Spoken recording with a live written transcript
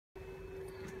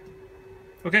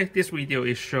Okay, this video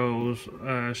is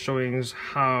showing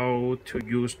how to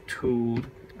use two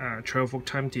 12-volt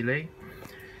time delay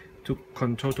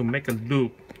to make a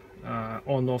loop,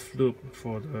 on-off loop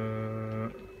for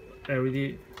the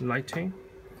LED lighting.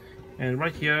 And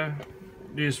right here,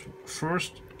 this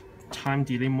first time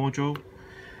delay module.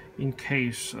 In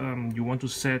case you want to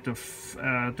set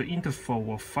the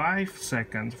interval of 5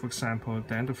 seconds, for example,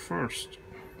 then the first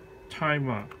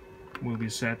timer will be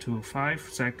set to 5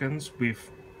 seconds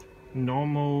with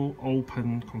normal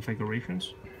open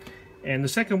configurations, and the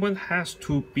second one has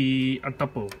to be a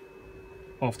double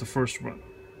of the first one,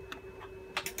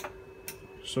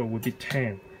 so it will be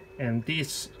 10, and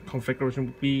this configuration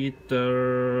will be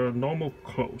the normal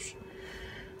close.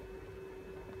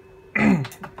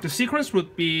 The sequence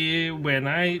would be when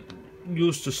I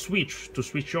use the switch to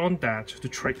switch on that to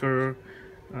trigger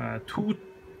two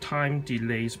time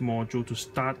delays module to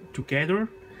start together,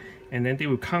 and then they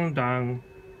will count down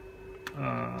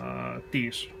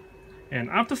this, and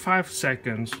after 5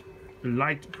 seconds the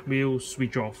light will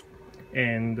switch off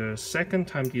and the second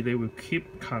time delay will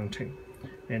keep counting,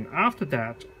 and after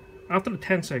that, after the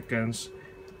 10 seconds,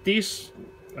 this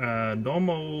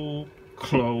normal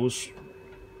close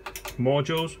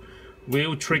modules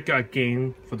will trigger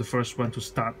again for the first one to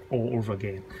start all over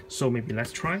again. So maybe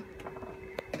let's try.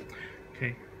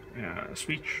 Okay,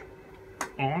 switch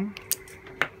on.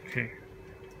 Okay,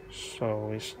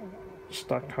 so it's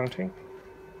start counting.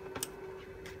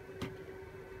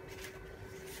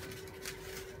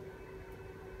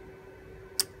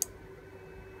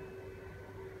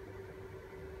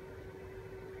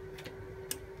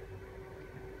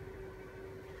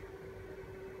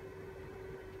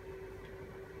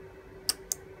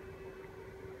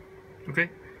 Okay,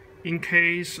 in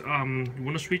case you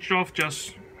want to switch off,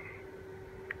 just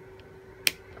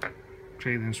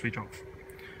okay, then switch off.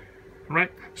 Right,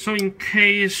 so in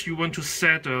case you want to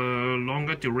set a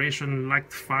longer duration like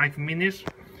 5 minutes,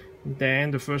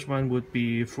 then the first one would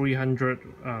be 300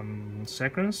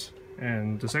 seconds,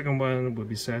 and the second one would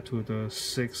be set to the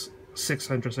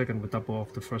 600 seconds, with double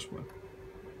of the first one.